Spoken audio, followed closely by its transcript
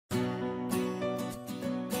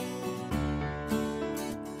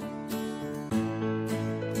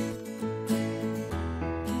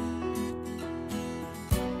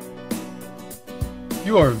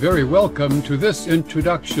You are very welcome to this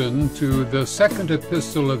introduction to the second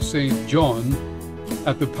epistle of St. John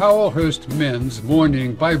at the Powellhurst Men's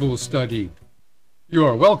Morning Bible Study. You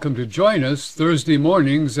are welcome to join us Thursday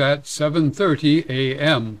mornings at 7:30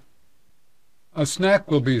 a.m. A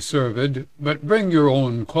snack will be served, but bring your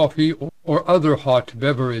own coffee or other hot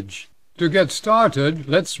beverage. To get started,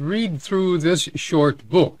 let's read through this short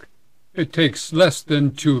book. It takes less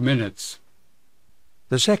than 2 minutes.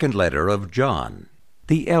 The second letter of John,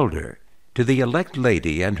 the elder, to the elect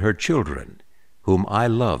lady and her children, whom I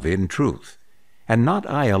love in truth, and not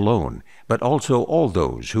I alone, but also all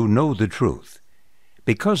those who know the truth,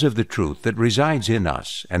 because of the truth that resides in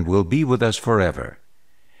us and will be with us forever.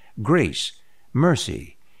 Grace,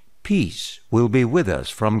 mercy, peace will be with us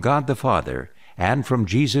from God the Father and from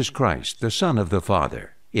Jesus Christ, the Son of the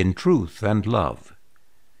Father, in truth and love.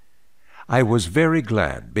 I was very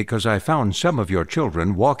glad because I found some of your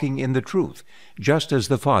children walking in the truth, just as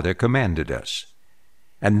the Father commanded us.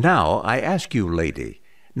 And now I ask you, lady,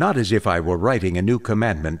 not as if I were writing a new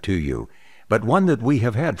commandment to you, but one that we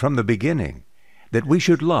have had from the beginning, that we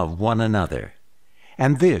should love one another.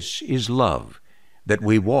 And this is love, that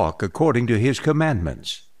we walk according to his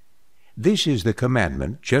commandments. This is the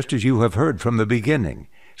commandment, just as you have heard from the beginning,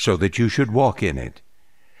 so that you should walk in it.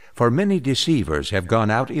 For many deceivers have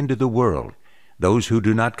gone out into the world, those who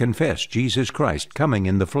do not confess Jesus Christ coming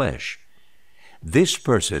in the flesh. This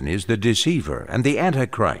person is the deceiver and the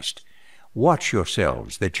Antichrist. Watch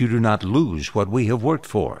yourselves that you do not lose what we have worked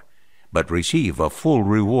for, but receive a full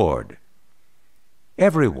reward.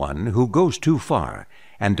 Everyone who goes too far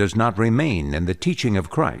and does not remain in the teaching of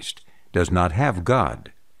Christ does not have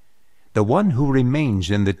God. The one who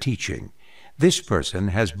remains in the teaching, this person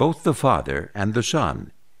has both the Father and the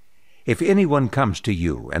Son. If anyone comes to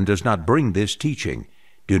you and does not bring this teaching,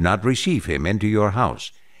 do not receive him into your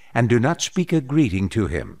house, and do not speak a greeting to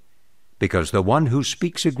him, because the one who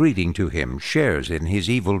speaks a greeting to him shares in his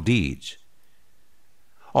evil deeds.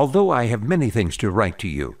 Although I have many things to write to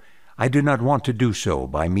you, I do not want to do so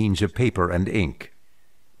by means of paper and ink.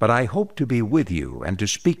 But I hope to be with you and to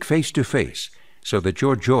speak face to face, so that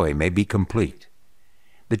your joy may be complete.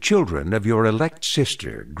 The children of your elect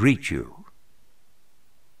sister greet you.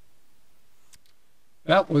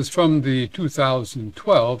 That was from the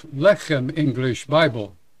 2012 Lechem English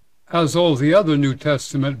Bible. As all the other New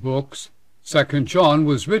Testament books, 2 John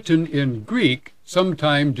was written in Greek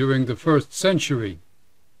sometime during the 1st century.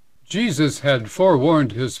 Jesus had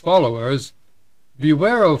forewarned his followers,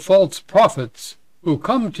 "Beware of false prophets who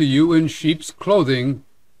come to you in sheep's clothing,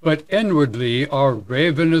 but inwardly are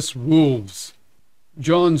ravenous wolves."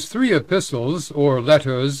 John's 3 epistles, or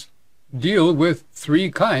letters, deal with 3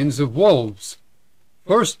 kinds of wolves.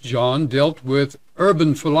 1 John dealt with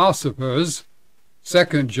urban philosophers,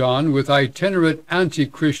 2 John with itinerant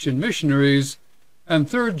anti-Christian missionaries, and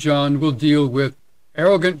 3 John will deal with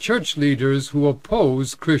arrogant church leaders who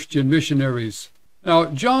oppose Christian missionaries. Now,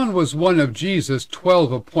 John was one of Jesus'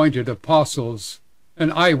 12 appointed apostles,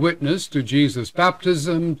 an eyewitness to Jesus'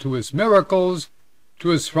 baptism, to his miracles, to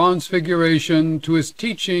his transfiguration, to his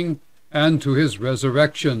teaching, and to his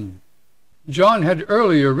resurrection. John had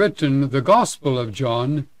earlier written the Gospel of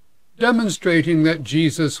John, demonstrating that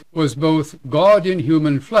Jesus was both God in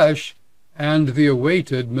human flesh and the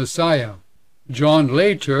awaited Messiah. John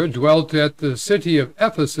later dwelt at the city of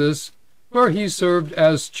Ephesus, where he served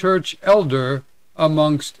as church elder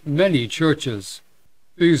amongst many churches.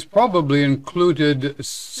 These probably included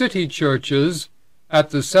city churches at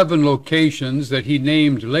the 7 locations that he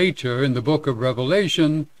named later in the book of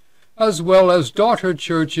Revelation, as well as daughter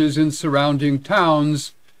churches in surrounding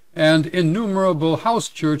towns and innumerable house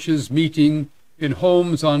churches meeting in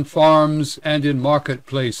homes, on farms, and in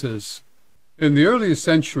marketplaces. In the early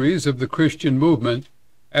centuries of the Christian movement,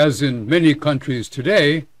 as in many countries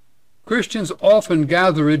today, Christians often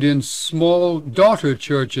gathered in small daughter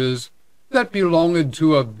churches that belonged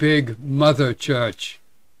to a big mother church.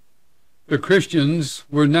 The Christians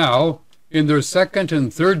were now in their 2nd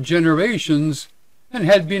and 3rd generations and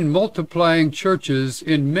had been multiplying churches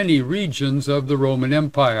in many regions of the Roman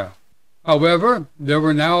Empire. However, there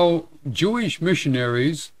were now Jewish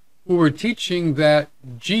missionaries who were teaching that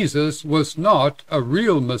Jesus was not a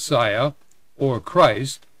real Messiah, or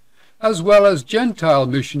Christ, as well as Gentile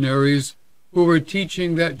missionaries who were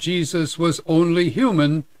teaching that Jesus was only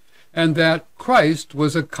human and that Christ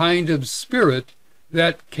was a kind of spirit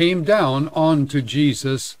that came down onto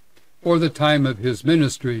Jesus for the time of his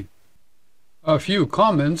ministry. A few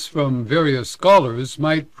comments from various scholars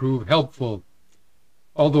might prove helpful.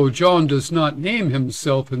 Although John does not name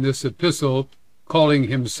himself in this epistle, calling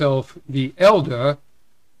himself the elder,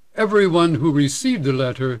 Everyone who received the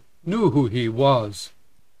letter knew who he was.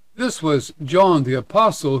 This was John the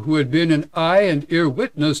Apostle, who had been an eye and ear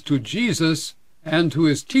witness to Jesus and to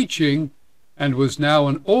his teaching, and was now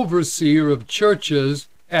an overseer of churches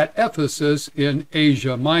at Ephesus in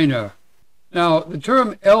Asia Minor. Now, the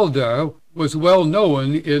term elder was well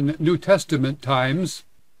known in New Testament times.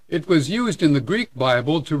 It was used in the Greek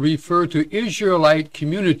Bible to refer to Israelite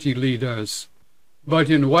community leaders.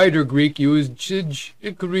 But in wider Greek usage,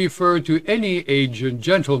 it could refer to any aged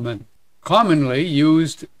gentleman, commonly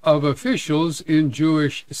used of officials in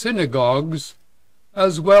Jewish synagogues,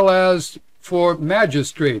 as well as for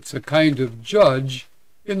magistrates, a kind of judge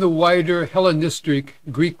in the wider Hellenistic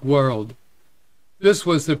Greek world. This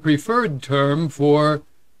was the preferred term for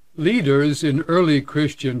leaders in early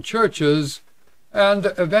Christian churches,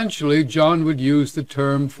 and eventually John would use the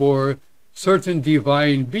term for certain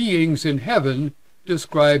divine beings in heaven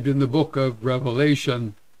described in the book of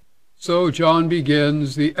Revelation. So John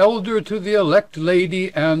begins, "The elder to the elect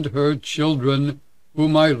lady and her children,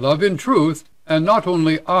 whom I love in truth, and not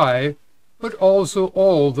only I, but also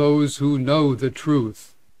all those who know the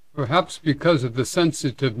truth." Perhaps because of the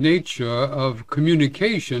sensitive nature of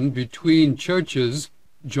communication between churches,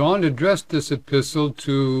 John addressed this epistle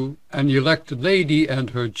to an elect lady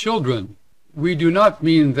and her children. We do not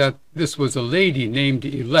mean that this was a lady named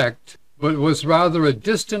elect, but was rather a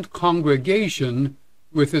distant congregation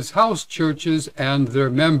with its house churches and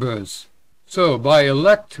their members. So by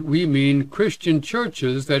elect we mean Christian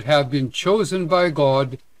churches that have been chosen by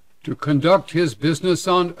God to conduct his business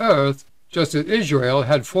on earth, just as Israel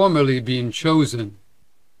had formerly been chosen,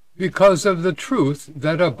 because of the truth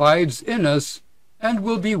that abides in us and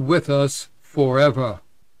will be with us forever.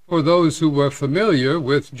 For those who were familiar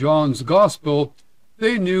with John's Gospel,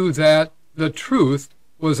 they knew that the truth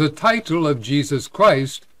was a title of Jesus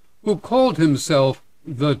Christ, who called himself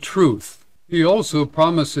the Truth. He also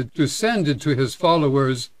promised to send into his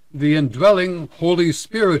followers the indwelling Holy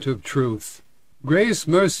Spirit of truth. Grace,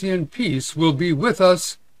 mercy, and peace will be with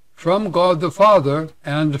us from God the Father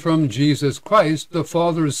and from Jesus Christ, the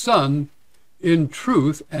Father's Son, in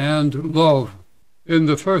truth and love. In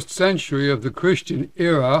the first century of the Christian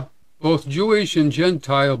era, both Jewish and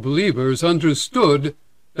Gentile believers understood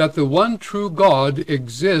that the one true God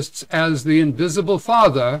exists as the invisible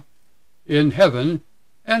Father in heaven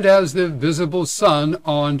and as the visible Son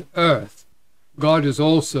on earth. God is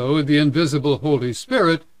also the invisible Holy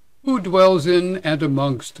Spirit who dwells in and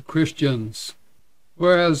amongst Christians.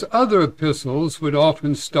 Whereas other epistles would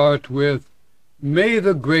often start with, "May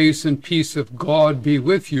the grace and peace of God be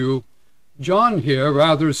with you," John here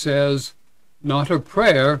rather says, not a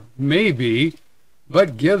prayer, maybe,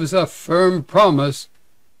 but gives a firm promise,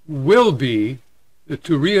 will be,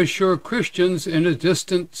 to reassure Christians in a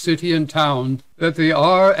distant city and town that they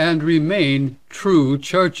are and remain true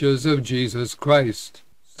churches of Jesus Christ.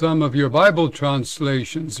 Some of your Bible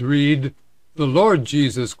translations read, "the Lord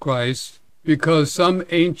Jesus Christ," because some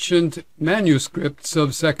ancient manuscripts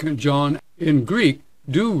of 2 John in Greek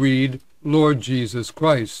do read, "Lord Jesus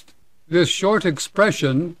Christ." This short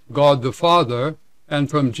expression, God the Father, and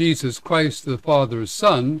from Jesus Christ the Father's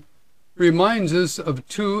Son, reminds us of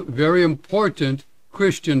two very important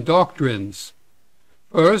Christian doctrines.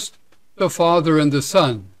 First, the Father and the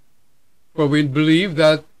Son, for we believe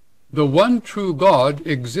that the one true God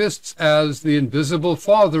exists as the invisible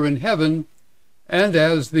Father in heaven and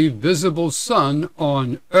as the visible Son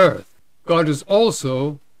on earth. God is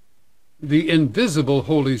also the invisible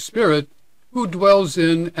Holy Spirit who dwells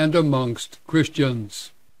in and amongst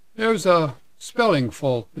Christians. There's a spelling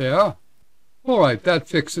fault there. All right, that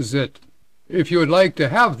fixes it. If you would like to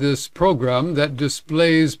have this program that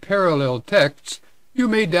displays parallel texts, you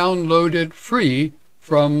may download it free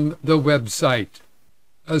from the website.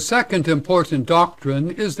 A second important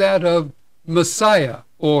doctrine is that of Messiah,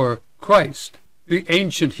 or Christ. The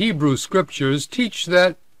ancient Hebrew scriptures teach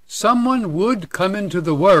that someone would come into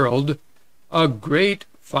the world, a great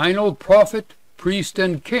final prophet, priest,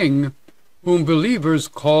 and king, whom believers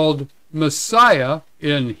called Messiah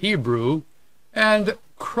in Hebrew and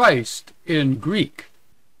Christ in Greek.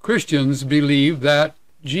 Christians believe that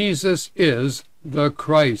Jesus is the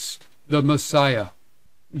Christ, the Messiah.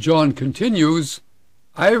 John continues,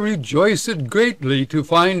 "I rejoiced greatly to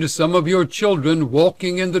find some of your children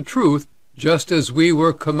walking in the truth, just as we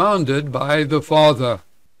were commanded by the Father."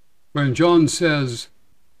 When John says,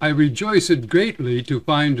 "I rejoiced greatly to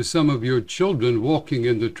find some of your children walking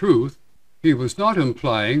in the truth," he was not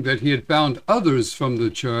implying that he had found others from the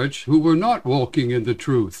church who were not walking in the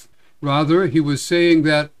truth. Rather, he was saying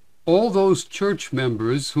that all those church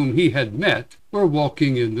members whom he had met were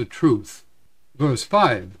walking in the truth. Verse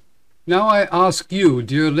 5, Now I ask you,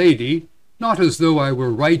 dear lady, not as though I were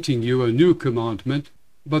writing you a new commandment,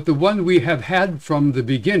 but the one we have had from the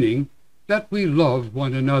beginning, that we love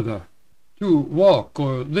one another. To walk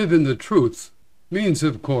or live in the truth means,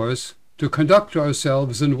 of course, to conduct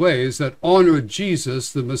ourselves in ways that honor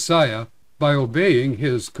Jesus the Messiah by obeying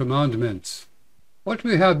his commandments. What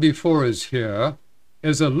we have before us here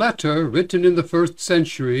is a letter written in the 1st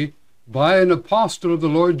century by an apostle of the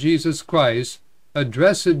Lord Jesus Christ,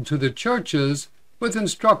 addressed to the churches with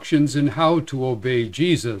instructions in how to obey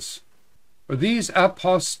Jesus. For these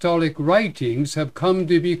apostolic writings have come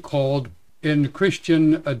to be called in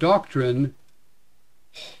Christian doctrine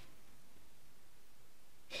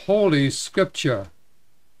Holy Scripture,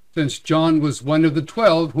 since John was one of the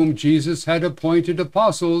 12 whom Jesus had appointed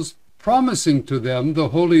apostles, promising to them the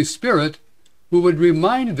Holy Spirit, who would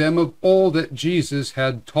remind them of all that Jesus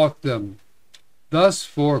had taught them. Thus,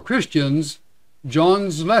 for Christians,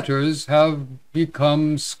 John's letters have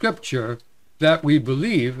become Scripture that we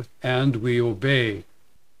believe and we obey.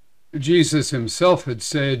 Jesus himself had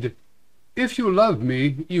said, "If you love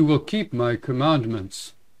me, you will keep my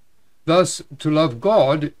commandments." Thus, to love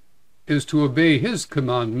God is to obey his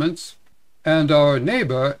commandments, and our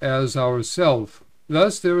neighbor as ourself.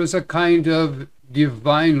 Thus, there is a kind of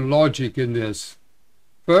divine logic in this.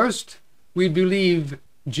 First, we believe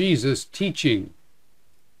Jesus' teaching.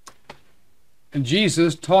 And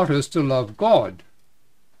Jesus taught us to love God.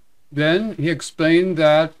 Then he explained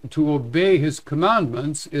that to obey his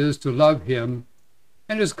commandments is to love him,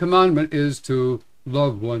 and his commandment is to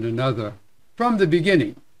love one another. From the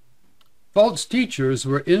beginning, false teachers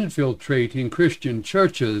were infiltrating Christian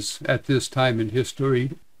churches at this time in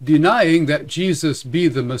history, denying that Jesus be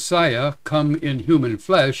the Messiah come in human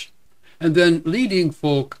flesh, and then leading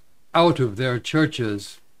folk out of their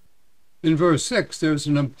churches. In verse 6, there's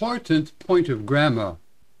an important point of grammar.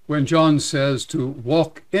 When John says to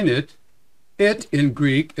walk in it, it in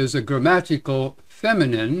Greek is a grammatical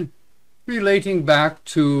feminine relating back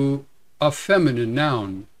to a feminine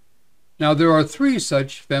noun. Now, there are 3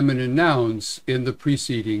 such feminine nouns in the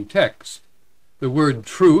preceding text. The word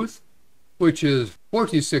truth, which is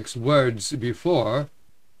 46 words before,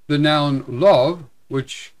 the noun love,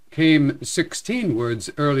 which came 16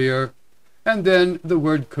 words earlier, and then the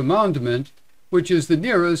word commandment, which is the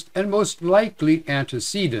nearest and most likely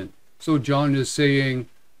antecedent. So John is saying,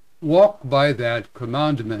 walk by that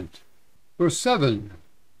commandment. Verse 7,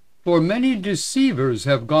 for many deceivers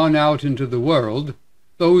have gone out into the world,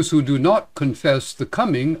 those who do not confess the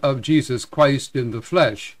coming of Jesus Christ in the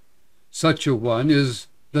flesh. Such a one is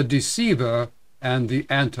the deceiver and the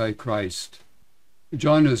Antichrist.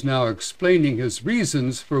 John is now explaining his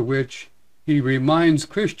reasons for which he reminds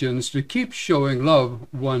Christians to keep showing love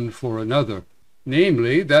one for another,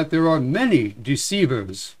 namely that there are many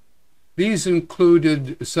deceivers. These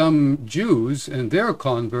included some Jews and their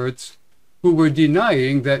converts who were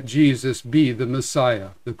denying that Jesus be the Messiah,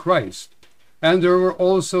 the Christ. And there were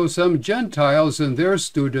also some Gentiles and their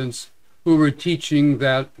students who were teaching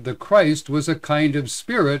that the Christ was a kind of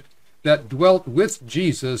spirit that dwelt with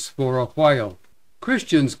Jesus for a while.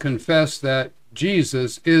 Christians confess that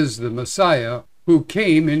Jesus is the Messiah who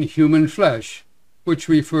came in human flesh, which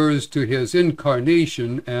refers to his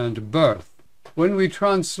incarnation and birth. When we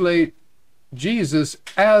translate Jesus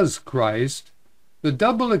as Christ, the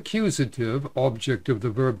double accusative, object of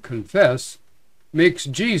the verb confess, makes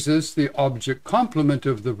Jesus the object complement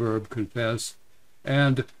of the verb confess,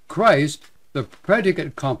 and Christ the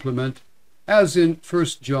predicate complement, as in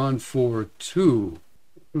 1 John 4:2.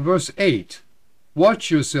 Verse 8,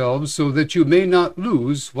 watch yourselves so that you may not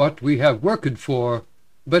lose what we have worked for,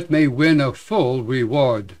 but may win a full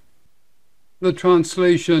reward. The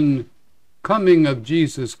translation, coming of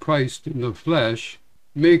Jesus Christ in the flesh,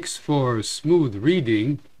 makes for smooth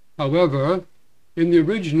reading. However, in the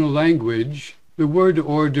original language, the word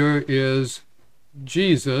order is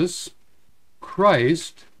Jesus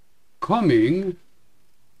Christ coming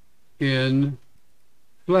in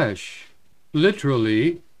flesh.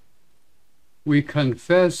 Literally, we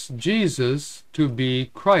confess Jesus to be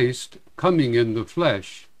Christ coming in the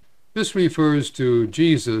flesh. This refers to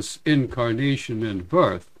Jesus' incarnation and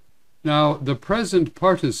birth. Now, the present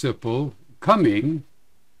participle, coming,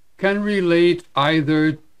 can relate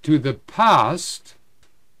either to the past,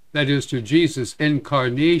 that is, to Jesus'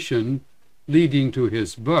 incarnation leading to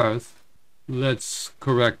his birth, let's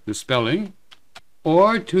correct the spelling,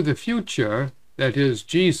 or to the future, that is,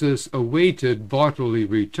 Jesus' awaited bodily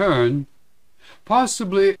return,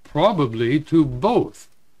 possibly, probably to both,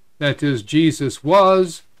 that is, Jesus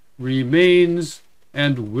was, remains,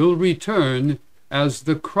 and will return as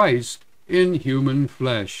the Christ in human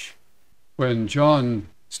flesh. When John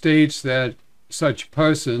states that such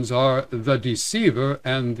persons are the deceiver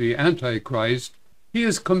and the Antichrist, he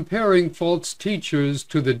is comparing false teachers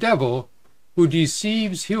to the devil who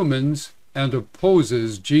deceives humans and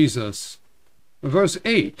opposes Jesus. Verse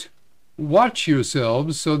 8, "Watch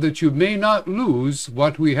yourselves so that you may not lose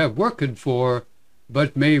what we have worked for,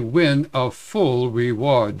 but may win a full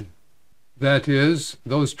reward." That is,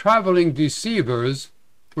 those traveling deceivers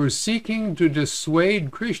were seeking to dissuade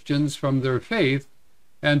Christians from their faith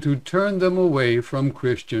and to turn them away from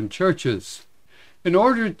Christian churches. In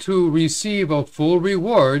order to receive a full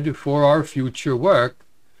reward for our future work,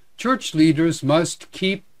 church leaders must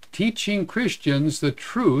keep teaching Christians the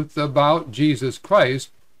truth about Jesus Christ,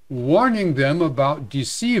 warning them about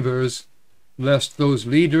deceivers, lest those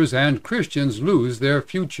leaders and Christians lose their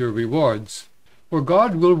future rewards. For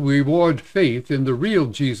God will reward faith in the real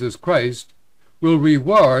Jesus Christ, will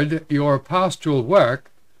reward your pastoral work,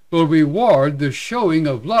 will reward the showing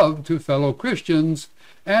of love to fellow Christians,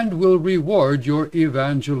 and will reward your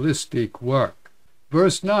evangelistic work.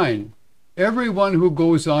 Verse 9, "Everyone who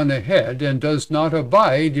goes on ahead and does not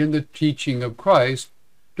abide in the teaching of Christ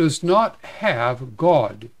does not have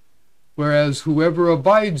God, whereas whoever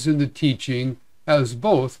abides in the teaching has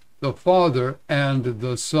both the Father and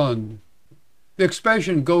the Son." The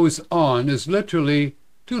expression "goes on" is literally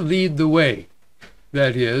to lead the way.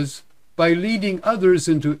 That is, by leading others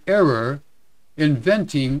into error,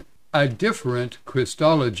 inventing a different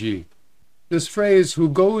Christology. This phrase, "who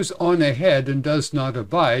goes on ahead and does not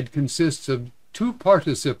abide," consists of two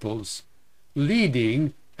participles,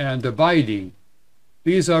 leading and abiding.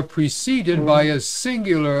 These are preceded by a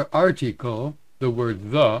singular article, the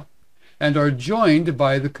word "the," and are joined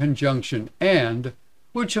by the conjunction "and,"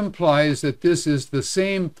 which implies that this is the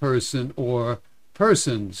same person or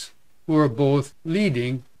persons who are both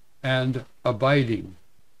leading and abiding.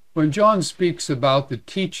 When John speaks about the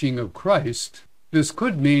teaching of Christ, this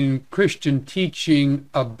could mean Christian teaching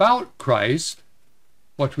about Christ,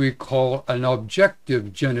 what we call an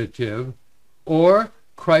objective genitive, or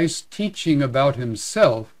Christ teaching about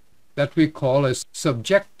himself, that we call a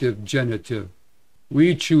subjective genitive.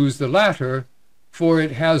 We choose the latter, for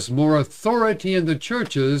it has more authority in the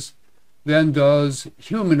churches than does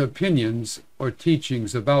human opinions or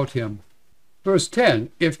teachings about him. Verse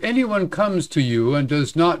 10, "If anyone comes to you and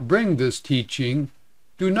does not bring this teaching,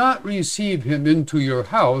 do not receive him into your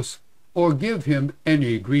house or give him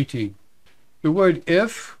any greeting." The word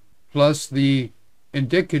 "if" plus the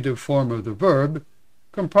indicative form of the verb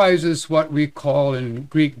comprises what we call in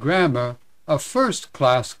Greek grammar a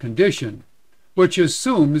first-class condition, which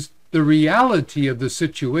assumes the reality of the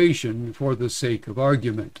situation for the sake of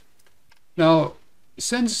argument. Now,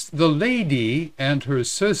 since the lady and her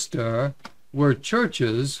sister were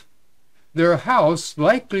churches, their house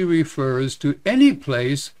likely refers to any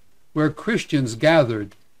place where Christians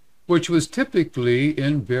gathered, which was typically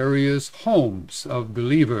in various homes of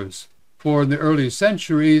believers. For in the early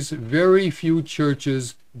centuries, very few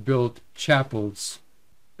churches built chapels.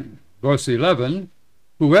 Verse 11,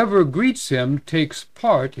 "Whoever greets him takes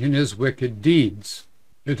part in his wicked deeds."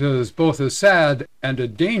 It is both a sad and a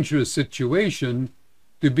dangerous situation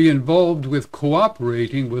to be involved with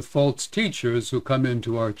cooperating with false teachers who come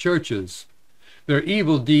into our churches. Their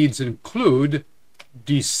evil deeds include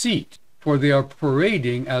deceit, for they are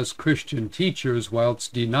parading as Christian teachers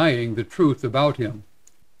whilst denying the truth about him.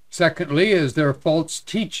 Secondly is their false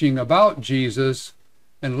teaching about Jesus,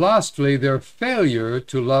 and lastly, their failure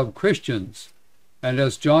to love Christians. And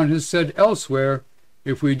as John has said elsewhere,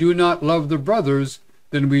 if we do not love the brothers,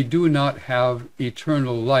 then we do not have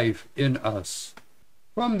eternal life in us.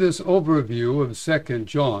 From this overview of 2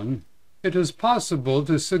 John, it is possible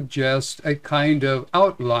to suggest a kind of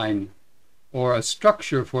outline or a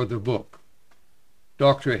structure for the book.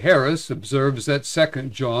 Dr. Harris observes that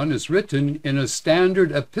 2 John is written in a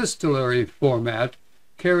standard epistolary format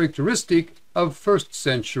characteristic of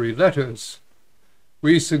first-century letters.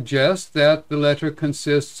 We suggest that the letter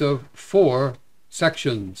consists of 4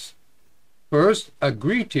 sections. First, a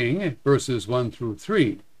greeting, verses 1 through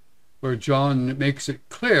 3, where John makes it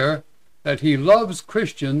clear that he loves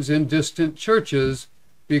Christians in distant churches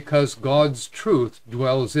because God's truth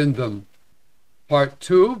dwells in them. Part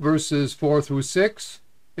 2, verses 4 through 6,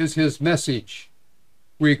 is his message.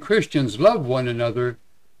 We Christians love one another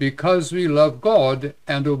because we love God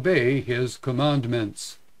and obey his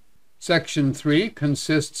commandments. Section 3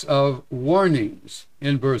 consists of warnings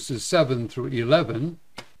in verses 7 through 11.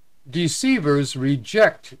 Deceivers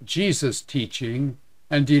reject Jesus' teaching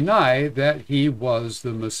and deny that he was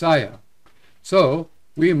the Messiah. So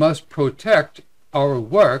we must protect our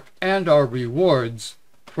work and our rewards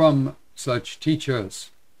from such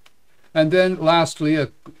teachers. And then lastly,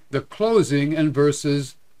 the closing in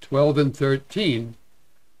verses 12 and 13,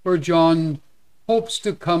 where John hopes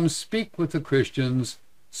to come speak with the Christians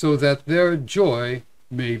so that their joy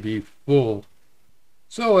may be full.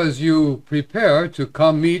 So as you prepare to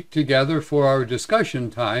come meet together for our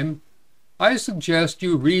discussion time, I suggest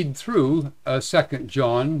you read through 2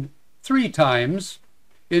 John 3 times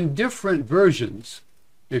in different versions.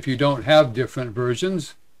 If you don't have different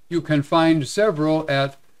versions, you can find several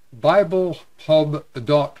at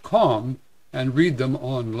BibleHub.com and read them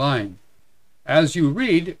online. As you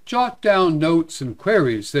read, jot down notes and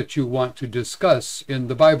queries that you want to discuss in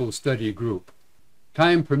the Bible study group.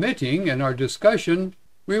 Time permitting, in our discussion,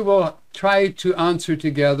 we will try to answer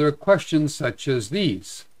together questions such as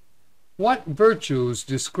these. What virtues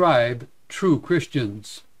describe true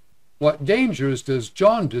Christians? What dangers does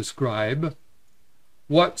John describe?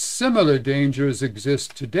 What similar dangers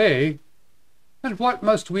exist today? And what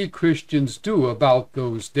must we Christians do about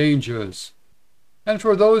those dangers? And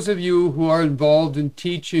for those of you who are involved in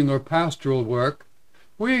teaching or pastoral work,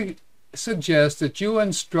 we suggest that you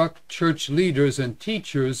instruct church leaders and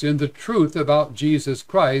teachers in the truth about Jesus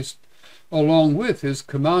Christ, along with his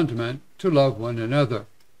commandment to love one another.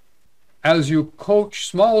 As you coach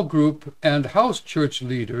small group and house church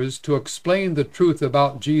leaders to explain the truth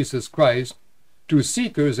about Jesus Christ to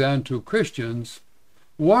seekers and to Christians,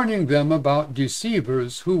 warning them about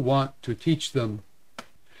deceivers who want to teach them.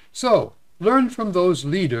 So, learn from those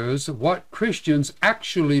leaders what Christians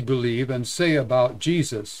actually believe and say about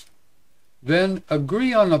Jesus. Then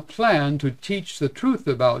agree on a plan to teach the truth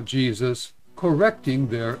about Jesus, correcting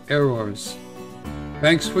their errors.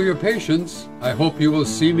 Thanks for your patience. I hope you will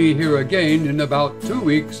see me here again in about 2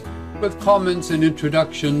 weeks with comments and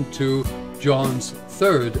introduction to John's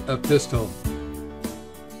third epistle.